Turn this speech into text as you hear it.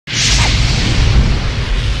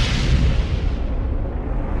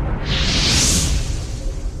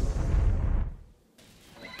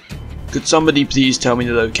Could somebody please tell me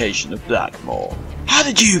the location of Blackmore? How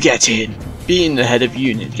did you get in? Being the head of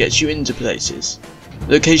unit gets you into places.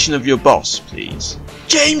 Location of your boss, please.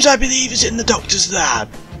 James, I believe, is in the doctor's lab.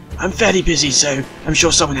 I'm fairly busy, so I'm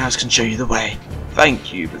sure someone else can show you the way.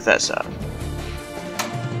 Thank you, Professor.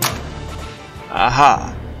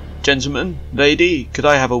 Aha. Gentlemen, lady, could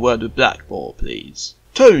I have a word with Blackmore, please?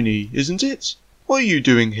 Tony, isn't it? What are you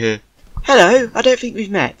doing here? Hello, I don't think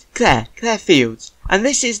we've met. Claire Fields. And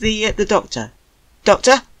this is the doctor.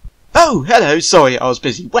 Doctor? Oh, hello, sorry, I was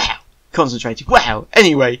busy. Wow. Concentrating. Wow.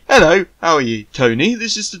 Anyway, hello, how are you? Tony,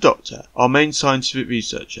 this is the doctor, our main scientific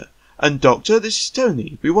researcher. And doctor, this is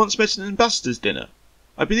Tony. We once met at an ambassador's dinner.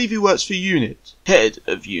 I believe he works for unit. Head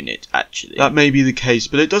of unit, actually. That may be the case,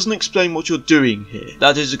 but it doesn't explain what you're doing here.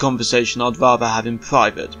 That is a conversation I'd rather have in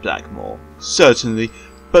private, Blackmore. Certainly,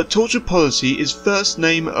 but Torchwood policy is first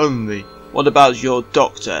name only. What about your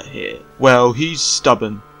doctor here? Well, he's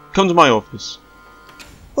stubborn. Come to my office.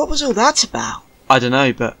 What was all that about? I don't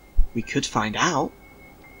know, but we could find out.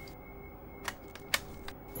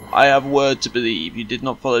 I have word to believe you did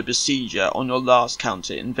not follow procedure on your last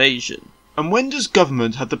counter invasion. And when does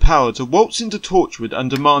government have the power to waltz into Torchwood and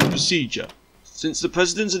demand procedure? Since the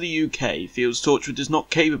President of the UK feels Torchwood is not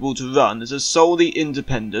capable to run as a solely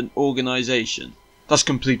independent organisation. That's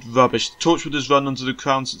complete rubbish. Torchwood has run under the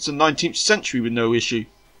Crown since the 19th century with no issue.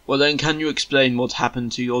 Well then, can you explain what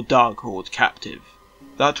happened to your Dark Horde captive?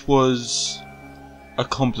 That was a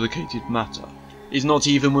complicated matter. It's not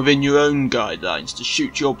even within your own guidelines to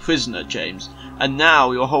shoot your prisoner, James, and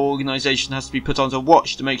now your whole organisation has to be put under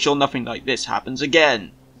watch to make sure nothing like this happens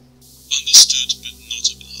again. Understood, but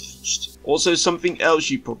not obliged. Also, something else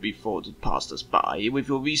you probably forwarded past us by with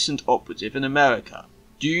your recent operative in America.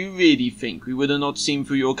 Do you really think we would have not seen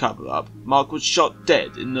through your cover-up? Mark was shot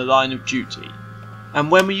dead in the line of duty.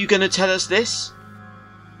 And when were you going to tell us this?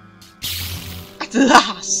 At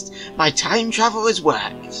last! My time travel has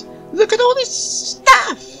worked. Look at all this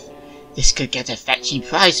stuff! This could get a fetchy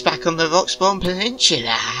price back on the Roxbourne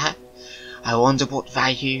Peninsula. I wonder what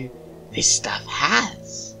value this stuff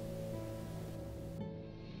has.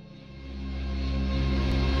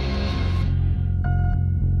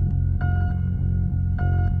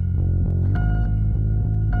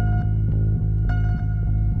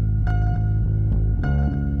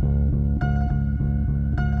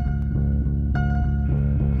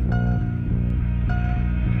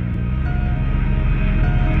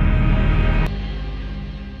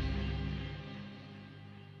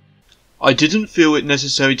 I didn't feel it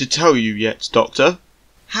necessary to tell you yet, Doctor.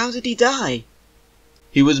 How did he die?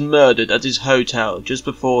 He was murdered at his hotel just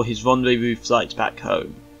before his rendezvous flight back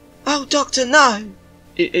home. Oh, Doctor, no!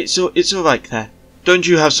 It's alright, Claire. Don't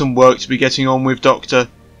you have some work to be getting on with, Doctor?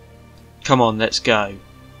 Come on, let's go.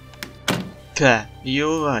 Claire, are you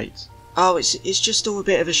alright? Oh, it's just all a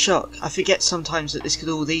bit of a shock. I forget sometimes that this could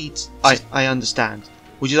all lead to... I understand.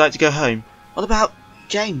 Would you like to go home? What about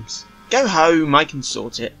James? Go home, I can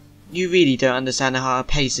sort it. You really don't understand how our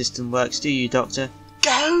pay system works, do you, Doctor?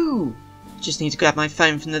 Go! Just need to grab my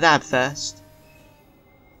phone from the lab first.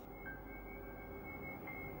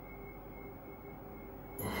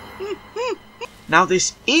 Now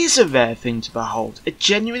this is a rare thing to behold. A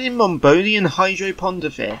genuine Mongolian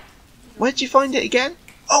hydropondophyr. Where'd you find it again?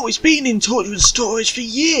 Oh, it's been in Torchwood storage for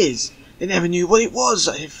years. They never knew what it was.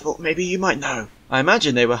 I thought maybe you might know. I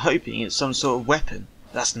imagine they were hoping it's some sort of weapon.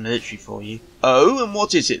 That's the military for you. Oh, and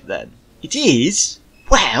what is it then? It is,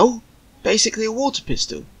 well, basically a water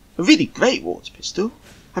pistol. A really great water pistol.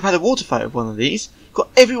 I've had a water fight with one of these. Got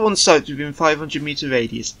everyone soaked within 500 metre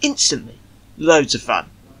radius, instantly. Loads of fun.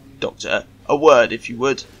 Doctor, a word if you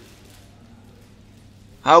would.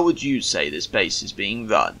 How would you say this base is being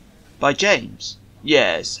run? By James?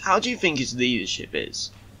 Yes, how do you think his leadership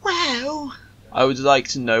is? Well, I would like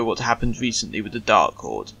to know what happened recently with the Dark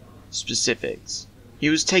Horde. Specifics. He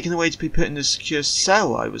was taken away to be put in a secure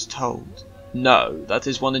cell, I was told. No, that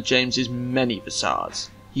is one of James's many facades.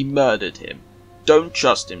 He murdered him. Don't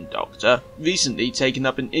trust him, Doctor. Recently taken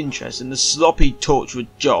up an interest in the sloppy Torchwood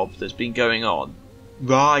job that's been going on.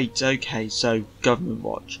 Right, okay, so government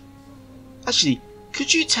watch. Actually,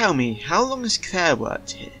 could you tell me how long has Claire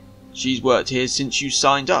worked here? She's worked here since you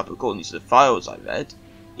signed up, according to the files I read.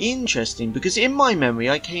 Interesting, because in my memory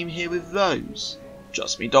I came here with Rose.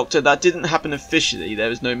 Trust me, Doctor, that didn't happen officially. There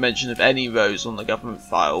is no mention of any Rose on the government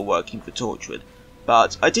file working for Torchwood.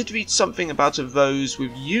 But I did read something about a Rose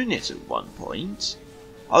with unit at one point.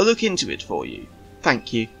 I'll look into it for you.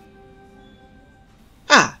 Thank you.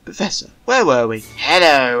 Ah, Professor, where were we?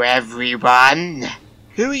 Hello, everyone.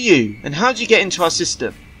 Who are you, and how did you get into our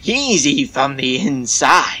system? Easy from the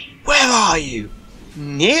inside. Where are you?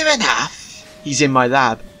 Near enough. He's in my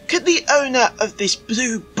lab. Could the owner of this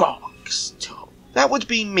blue box talk? That would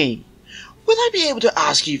be me. Would I be able to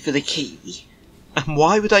ask you for the key? And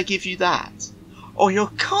why would I give you that? Or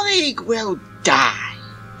your colleague will die.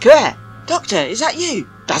 Claire! Doctor, is that you?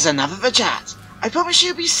 That's enough of a chat. I promise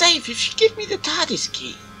you'll be safe if you give me the TARDIS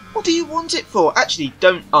key. What do you want it for? Actually,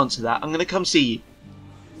 don't answer that. I'm going to come see you.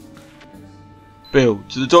 Bill,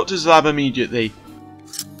 to the doctor's lab immediately.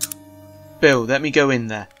 Bill, let me go in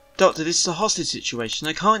there. Doctor, this is a hostage situation.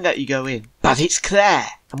 I can't let you go in. But it's Claire.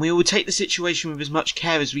 And we will take the situation with as much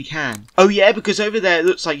care as we can. Oh yeah, because over there it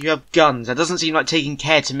looks like you have guns. That doesn't seem like taking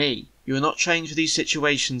care to me. You are not trained for these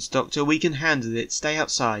situations, Doctor. We can handle it. Stay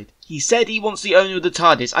outside. He said he wants the owner of the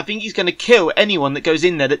TARDIS. I think he's going to kill anyone that goes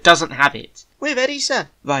in there that doesn't have it. We're ready, sir.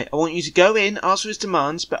 Right, I want you to go in, ask for his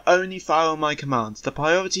demands, but only fire on my commands. The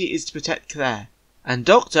priority is to protect Claire. And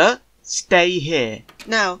Doctor, stay here.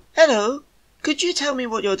 Now, hello. Could you tell me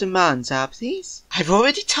what your demands are, please? I've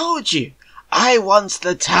already told you. I want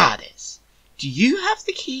the TARDIS. Do you have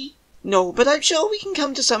the key? No, but I'm sure we can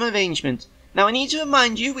come to some arrangement. Now I need to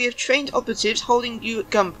remind you we have trained operatives holding you at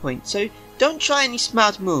gunpoint, so don't try any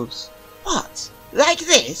smart moves. What? Like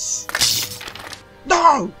this?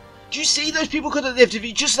 No! Do you see those people could have lived if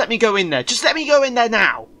you just let me go in there? Just let me go in there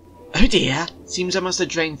now! Oh dear, seems I must have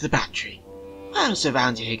drained the battery. What else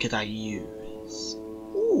around here could I use?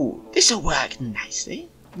 Ooh, this'll work nicely.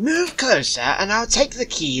 Move closer and I'll take the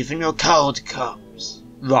key from your cold corpse.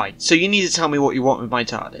 Right, so you need to tell me what you want with my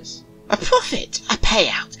TARDIS. A profit, a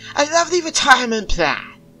payout, a lovely retirement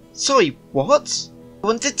plan. Sorry, what? I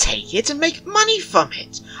want to take it and make money from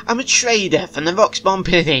it. I'm a trader from the Roxborn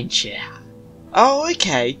Peninsula. Oh,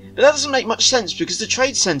 okay, but that doesn't make much sense because the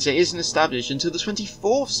trade centre isn't established until the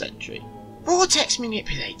 24th century. Vortex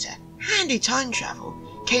manipulator, handy time travel,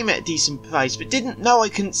 came at a decent price but didn't know I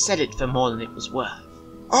couldn't sell it for more than it was worth.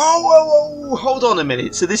 Oh, hold on a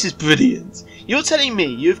minute, so this is brilliant. You're telling me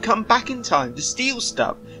you have come back in time to steal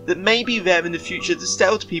stuff that may be there in the future to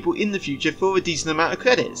sell to people in the future for a decent amount of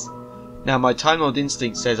credits. Now my Time Lord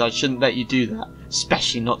instinct says I shouldn't let you do that,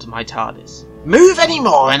 especially not to my TARDIS. Move any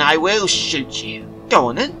more and I will shoot you. Go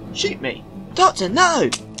on then, shoot me. Doctor, no!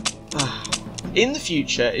 In the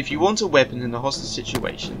future, if you want a weapon in a hostage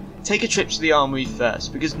situation, take a trip to the armory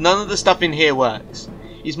first, because none of the stuff in here works.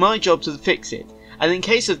 It's my job to fix it, and in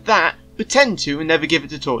case of that, pretend to and never give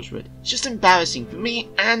it to Torchwood. It's just embarrassing for me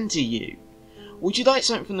and to you. Would you like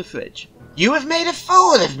something from the fridge? You have made a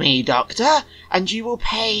fool of me, Doctor, and you will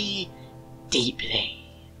pay deeply.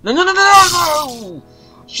 No!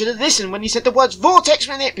 Should have listened when he said the words vortex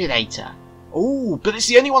manipulator. Oh, but it's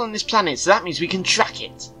the only one on this planet, so that means we can track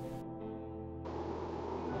it.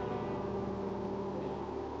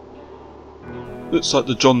 Looks like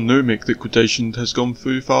the John Nomic liquidation has gone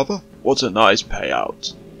through, Father. What a nice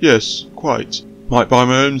payout. Yes, quite. Might buy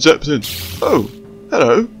my own Zeppelin. Oh,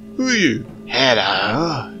 hello. Who are you?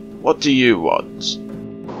 Hello. What do you want?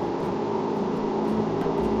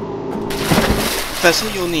 Professor,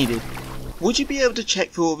 you're needed. Would you be able to check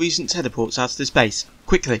for all recent teleports out of this base?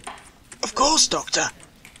 Quickly. Of course, Doctor.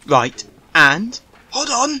 Right. And? Hold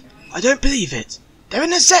on. I don't believe it. They're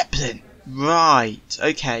in a Zeppelin. Right.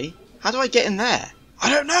 Okay. How do I get in there? I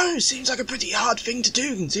don't know. Seems like a pretty hard thing to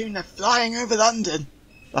do considering they're flying over London.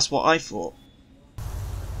 That's what I thought.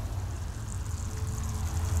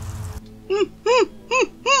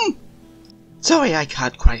 Sorry, I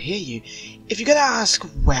can't quite hear you. If you're going to ask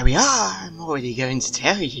where we are, I'm already going to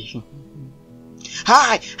tell you.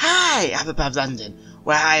 Hi, up above London,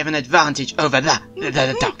 where I have an advantage over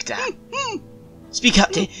the Doctor. Speak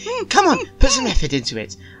up, dear. Come on, put some effort into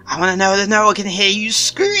it. I want to know that no one can hear you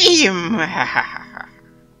scream. Okay,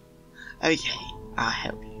 I'll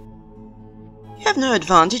help you. You have no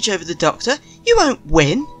advantage over the Doctor. You won't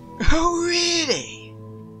win. Oh, really?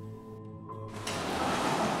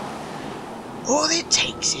 All it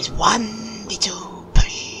takes is one little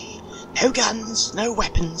push. No guns, no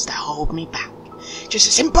weapons to hold me back. Just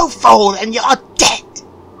a simple fall and you're dead.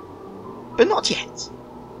 But not yet.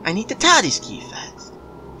 I need the TARDIS key first.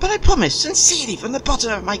 But I promise sincerely from the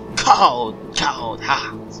bottom of my cold, cold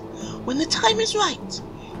heart, when the time is right,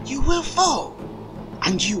 you will fall.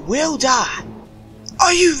 And you will die.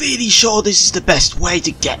 Are you really sure this is the best way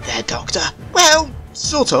to get there, Doctor? Well,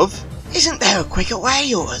 sort of. Isn't there a quicker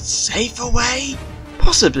way or a safer way?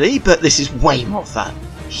 Possibly, but this is way more fun.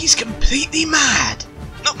 He's completely mad.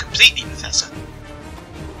 Not completely, Professor.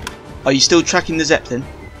 Are you still tracking the Zeppelin?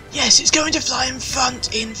 Yes, it's going to fly in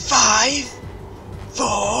front in 5,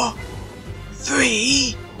 4,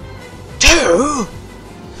 3, 2,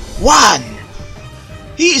 1.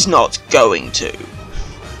 He is not going to.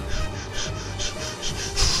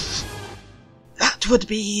 would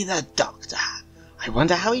be the Doctor. I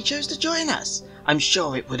wonder how he chose to join us. I'm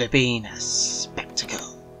sure it would have been a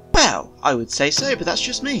spectacle. Well, I would say so, but that's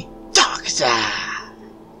just me. Doctor!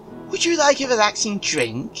 Would you like a relaxing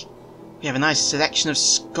drink? We have a nice selection of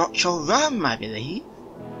scotch or rum, I believe.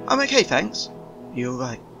 I'm okay, thanks. You're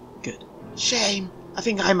right. Good. Shame. I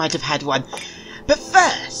think I might have had one. But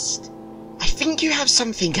first, I think you have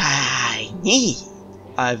something I need.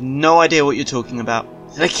 I have no idea what you're talking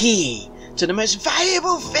about. The key to the most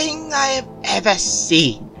valuable thing I have ever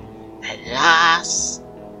seen. The last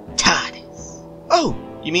TARDIS. Oh,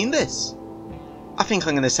 you mean this? I think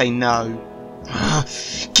I'm going to say no.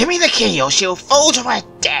 Give me the key or she'll fall to her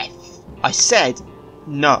death. I said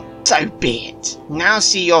no. So be it. Now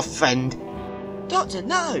see your friend Doctor,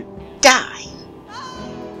 no! die.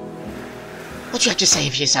 What do you have to say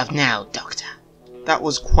for yourself now, Doctor? That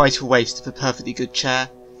was quite a waste of a perfectly good chair.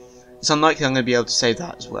 It's unlikely I'm going to be able to save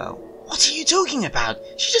that as well. What are you talking about?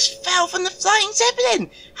 She just fell from the flying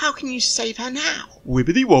zeppelin. How can you save her now?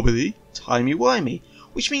 Wibbly wobbly. Timey-wimey.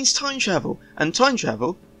 Which means time travel. And time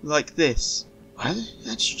travel, like this. Well,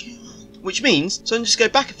 that's true. Which means, so I can just go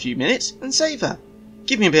back a few minutes and save her.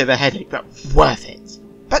 Give me a bit of a headache, but Worth it.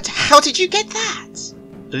 But how did you get that?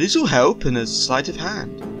 a little help and a sleight of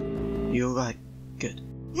hand. You're right. Good.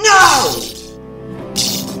 No!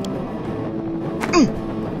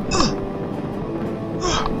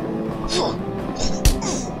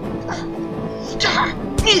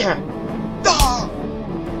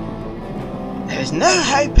 There is no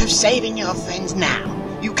hope of saving your friends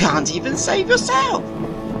now. You can't even save yourself.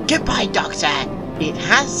 Goodbye, Doctor. It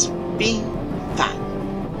has been fun.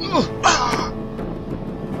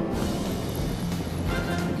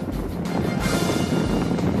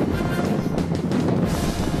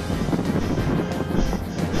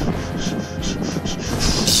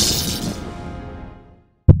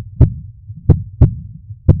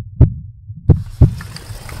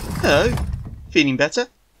 Hello. Feeling better?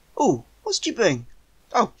 Oh, what did you bring?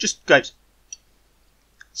 Oh, just grapes.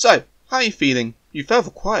 So, how are you feeling? You fell for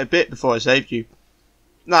quite a bit before I saved you.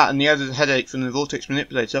 That and the added headache from the vortex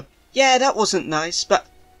manipulator. Yeah, that wasn't nice, but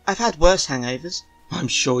I've had worse hangovers. I'm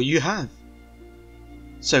sure you have.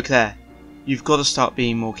 So Claire, you've got to start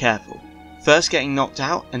being more careful. First getting knocked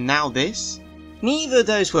out, and now this? Neither of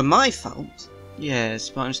those were my fault. Yes,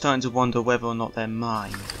 but I'm starting to wonder whether or not they're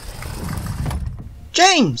mine.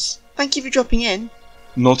 James! Thank you for dropping in.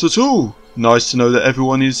 Not at all. Nice to know that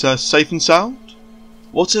everyone is safe and sound.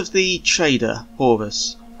 What of the trader,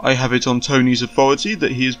 Horus? I have it on Tony's authority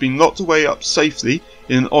that he has been locked away up safely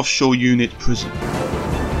in an offshore unit prison.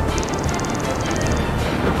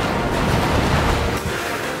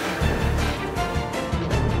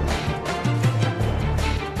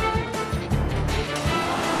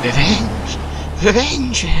 Revenge!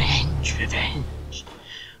 Revenge! Revenge! Revenge!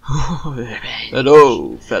 Ooh, revenge!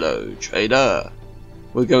 Hello, fellow trader.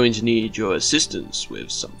 We're going to need your assistance with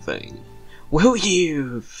something. Will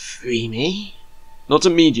you free me? Not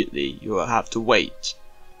immediately, you'll have to wait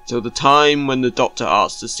till the time when the doctor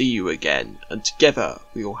asks to see you again, and together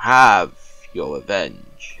we'll have your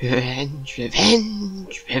revenge. Revenge,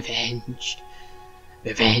 revenge, revenge.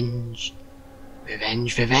 Revenge.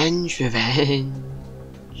 Revenge, revenge, revenge.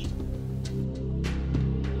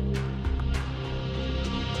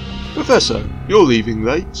 Professor, you're leaving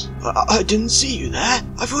late. I didn't see you there.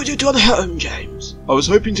 I thought you'd gone home, James. I was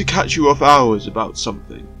hoping to catch you off hours about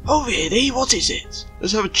something. Oh really? What is it?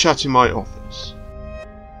 Let's have a chat in my office.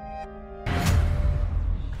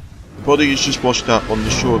 The body is just washed up on the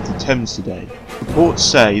shore of the Thames today. Reports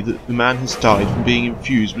say that the man has died from being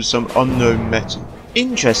infused with some unknown metal.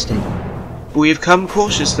 Interesting. But we have come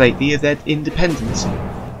cautious lately of their independence.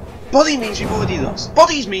 Body means we've already lost.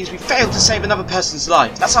 Bodies means we failed to save another person's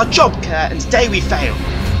life. That's our job, Claire, and today we failed.